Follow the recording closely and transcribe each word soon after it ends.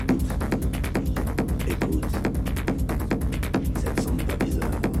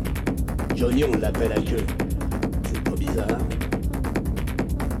Johnny, on l'appelle à queue. C'est pas bizarre.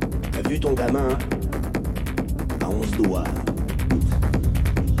 T'as vu ton gamin à 11 doigts?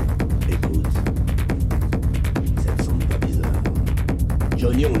 Écoute, ça te semble pas bizarre.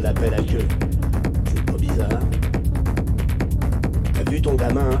 Johnny, on l'appelle à queue. C'est pas bizarre. T'as vu ton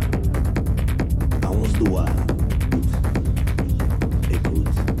gamin à 11 doigts? Écoute,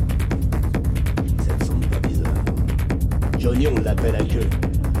 ça te semble pas bizarre. Johnny, on l'appelle à queue.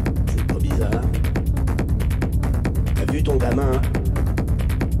 C'est pas bizarre. T'as vu ton gamin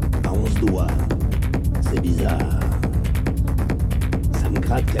à 11 doigts? C'est bizarre. Ça me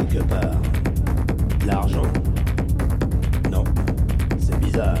gratte quelque part. De l'argent? Non, c'est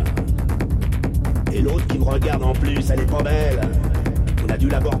bizarre. Et l'autre qui me regarde en plus, elle est pas belle. On a dû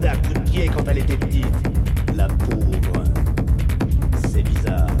l'aborder à coups de pied quand elle était petite. La pauvre. C'est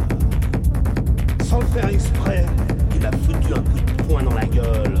bizarre. Sans le faire exprès, il a foutu un coup de poing dans la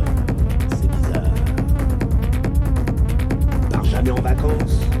gueule. C'est bizarre. Part jamais en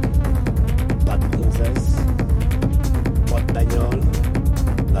vacances. Pas de gonzesse. Pas de bagnole.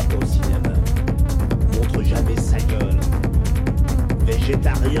 Va pas au cinéma. Montre jamais sa gueule.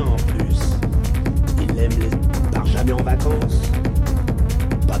 Végétarien en plus. Il aime les... Part jamais en vacances.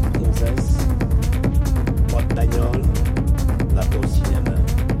 Pas de gonzesse. Pas de bagnole. Va pas au cinéma.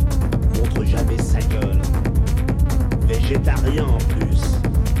 Montre jamais sa gueule. Végétarien en plus.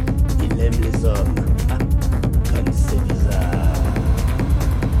 Il aime les hommes. Ah, comme c'est bizarre.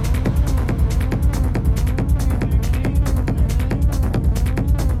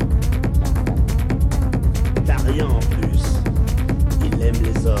 Végétarien en plus. Il aime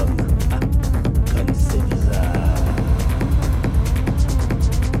les hommes. Ah, comme c'est bizarre.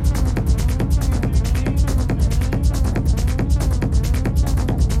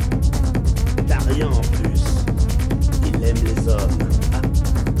 Végétarien en plus. Il aime les hommes. Ah,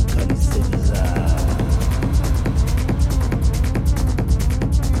 comme c'est bizarre.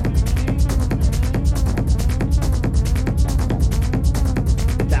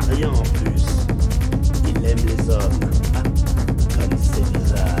 Végétarien en plus. Il aime les hommes. Ah, comme c'est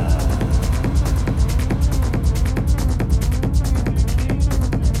bizarre.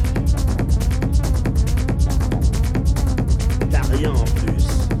 Végétarien en plus.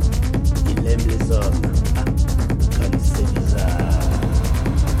 Il aime les hommes. Ah, comme c'est bizarre.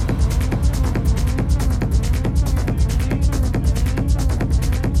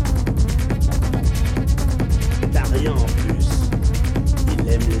 Végétarien en plus. Il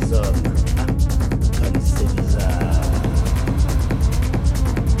aime les hommes. Ah, comme c'est bizarre.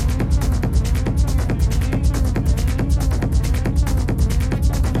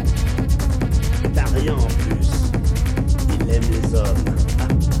 Végétarien en plus. Il aime les hommes. Ah,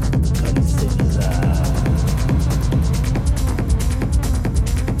 comme c'est bizarre.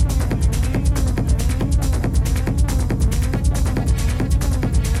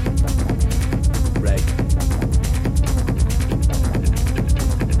 Greg.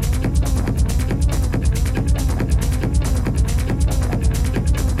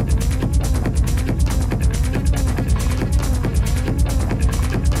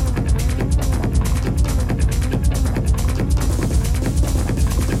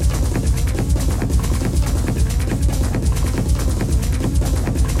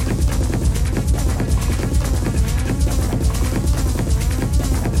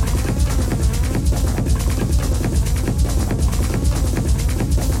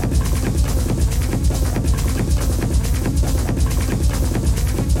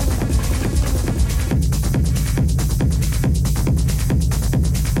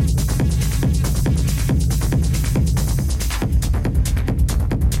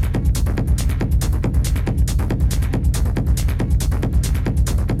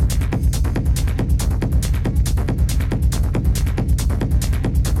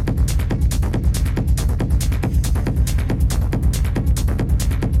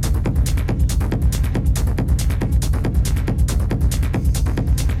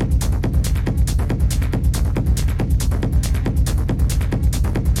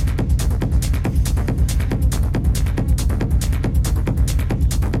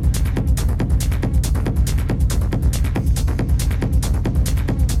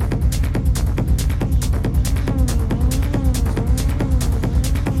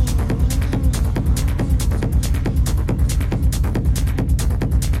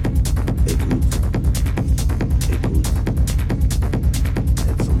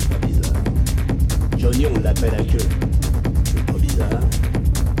 Johnny, on l'appelle à queue. C'est pas bizarre.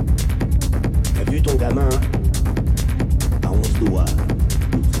 T'as vu ton gamin à 11 doigts?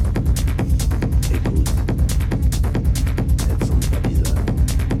 Écoute, ça te semble pas bizarre.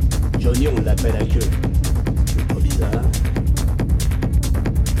 Johnny, on l'appelle à queue. C'est pas bizarre.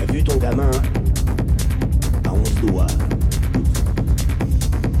 T'as vu ton gamin à 11 doigts.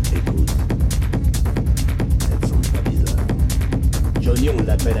 Écoute, ça te semble pas bizarre. Johnny, on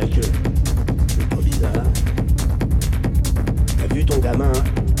l'appelle à queue. C'est pas bizarre. T'as vu ton gamin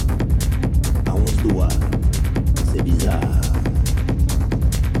à 11 doigts. C'est bizarre.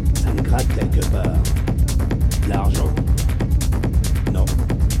 Ça me gratte quelque part. De l'argent? Non,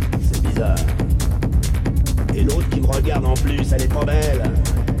 c'est bizarre.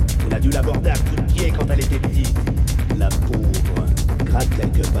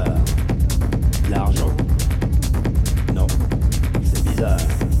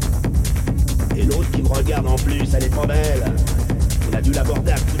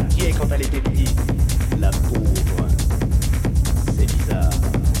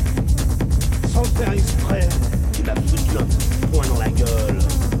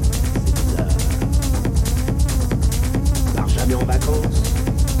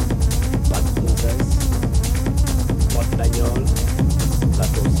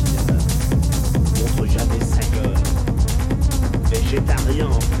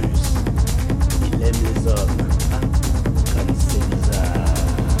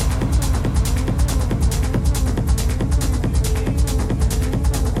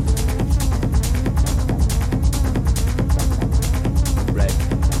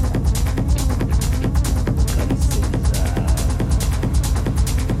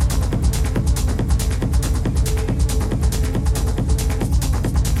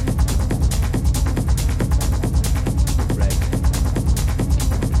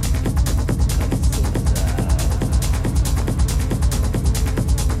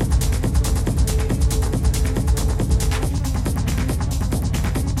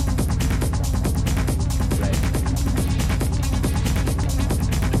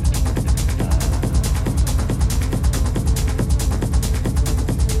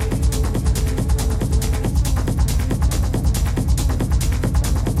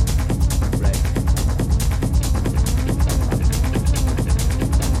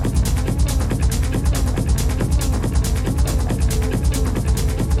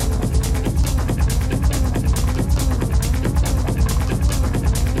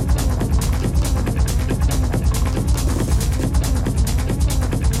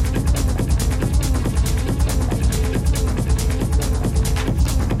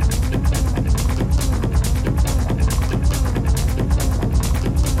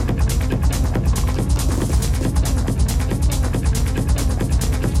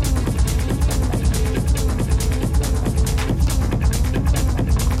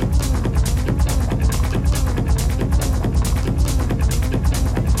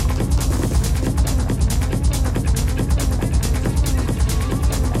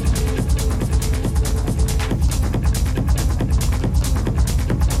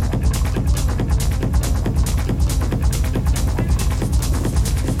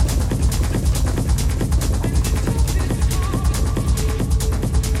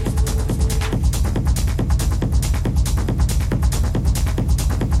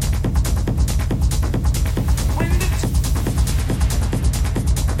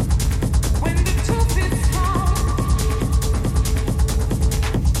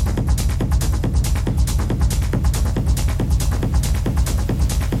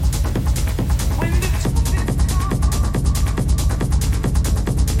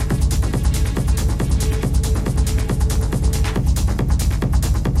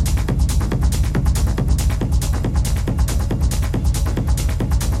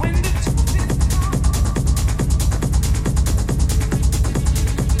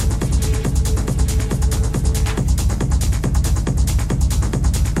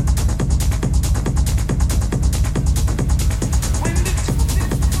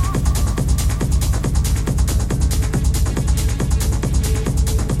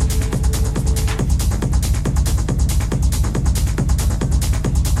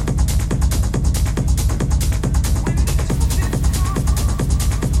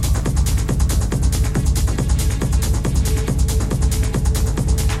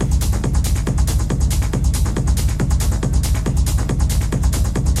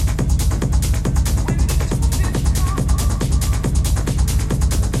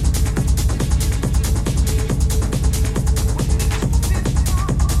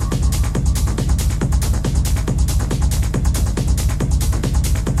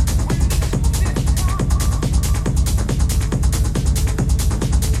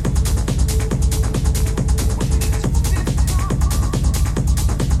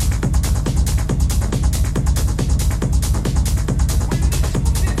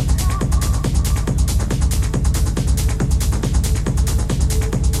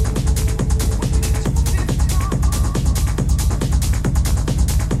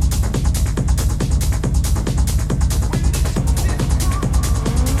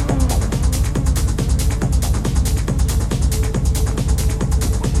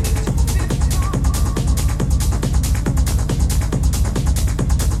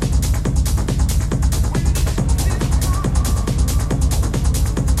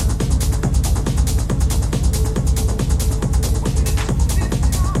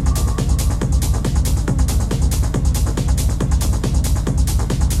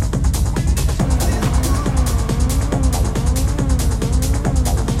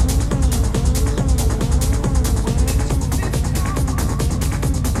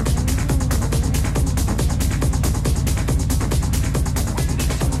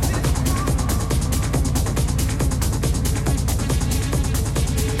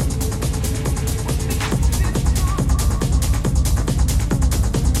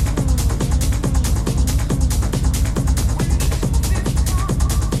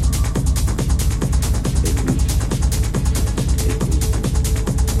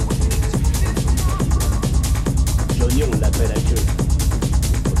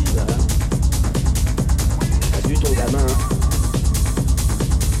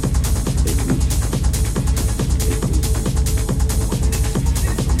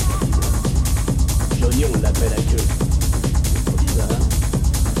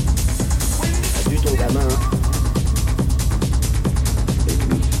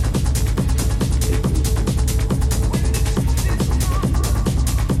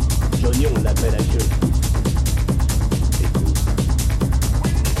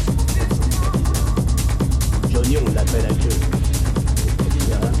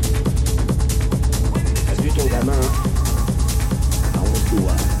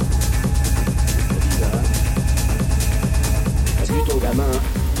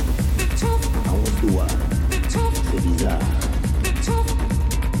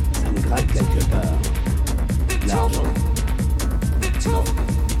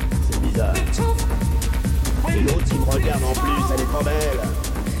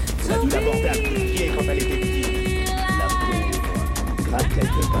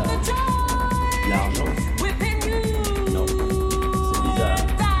 quelque part. De l'argent? Non, c'est bizarre.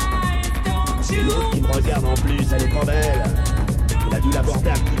 Et l'autre qui me regarde en plus, elle est pas belle. Il a dû l'aborder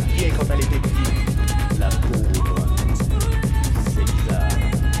à coups de pied quand elle était petite. La pauvre. C'est bizarre.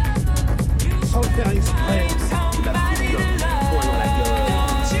 Sans le faire exprès, il a foutu un poing dans la gueule.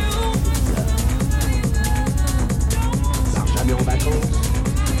 C'est bizarre. Ça part jamais en vacances.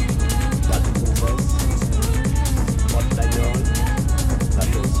 Pas de gonzesse. Pas de bagnole. Pas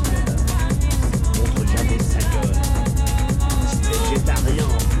possible. Montre jamais sa gueule. Végétarien en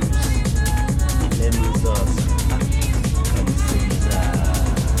plus. Il aime les os. Comme c'est bizarre.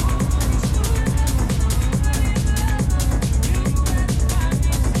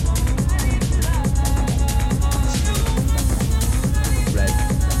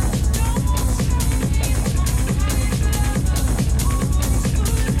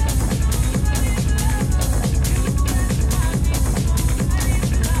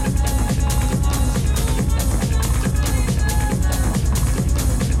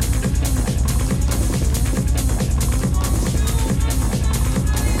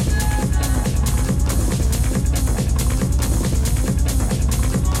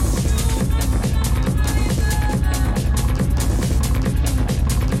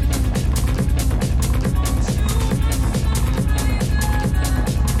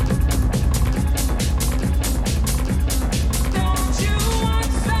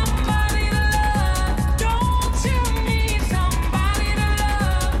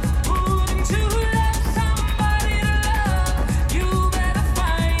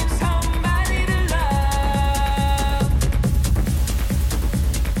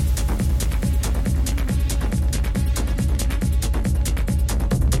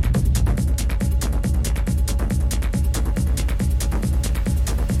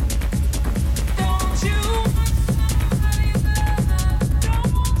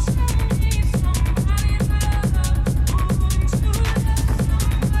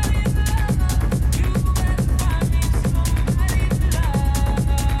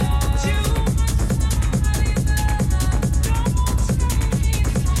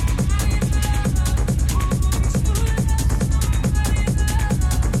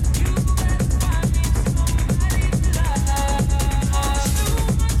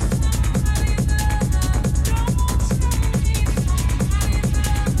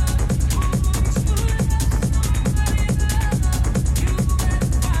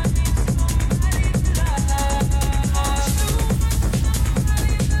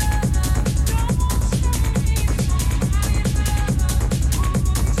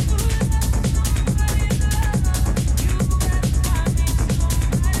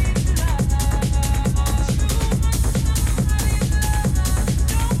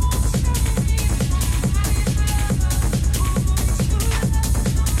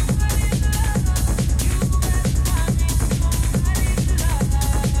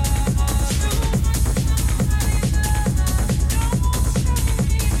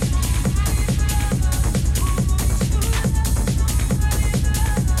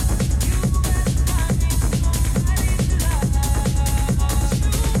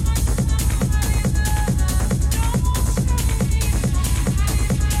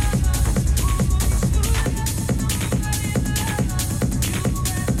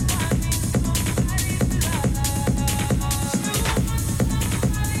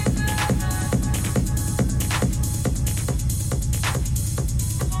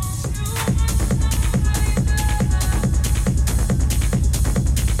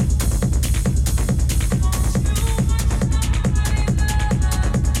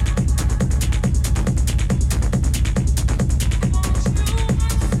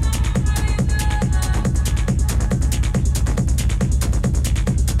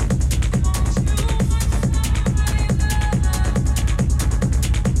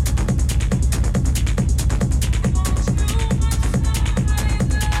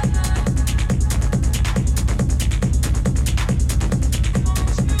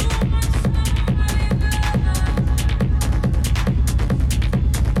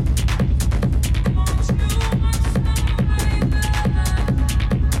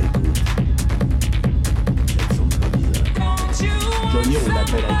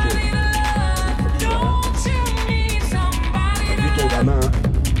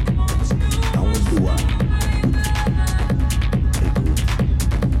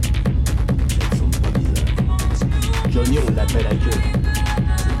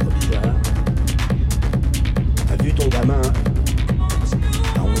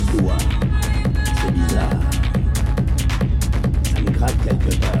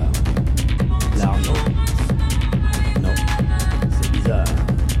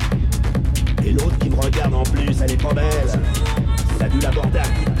 Regarde en plus, elle est pas belle. Il a dû l'aborder à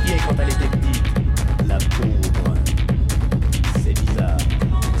coups de pied quand elle était petite. La pauvre. C'est bizarre.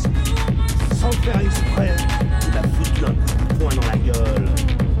 Sans le faire exprès, il a foutu un coup de poing dans la gueule.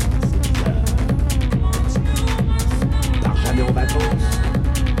 C'est bizarre. Part jamais en vacances.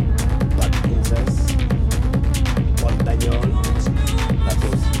 Pas de gonzesse. Pas de bagnole. Pas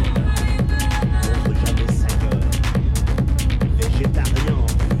possible. Montre jamais sa gueule. Végétarien en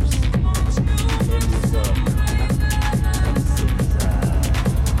plus. Il aime les hommes. C'est bizarre.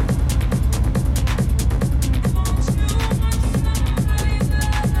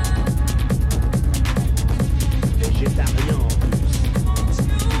 Végétarien en plus.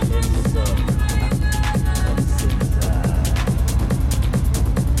 Il aime les hommes. C'est bizarre.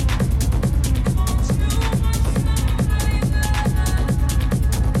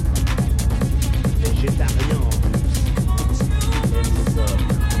 Végétarien en plus. Il aime les hommes.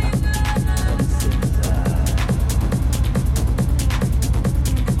 C'est bizarre.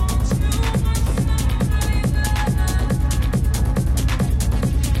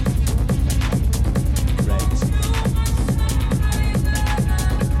 Right.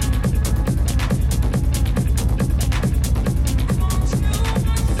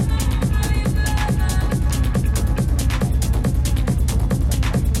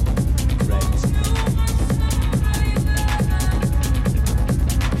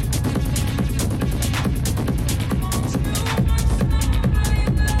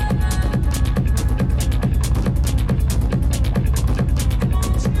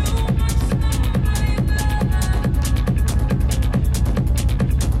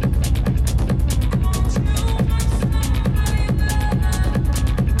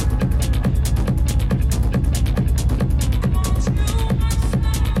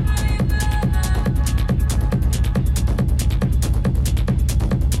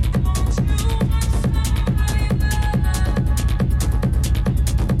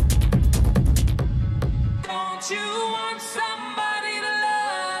 Don't you want somebody to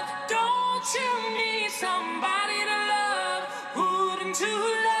love? Don't you need somebody?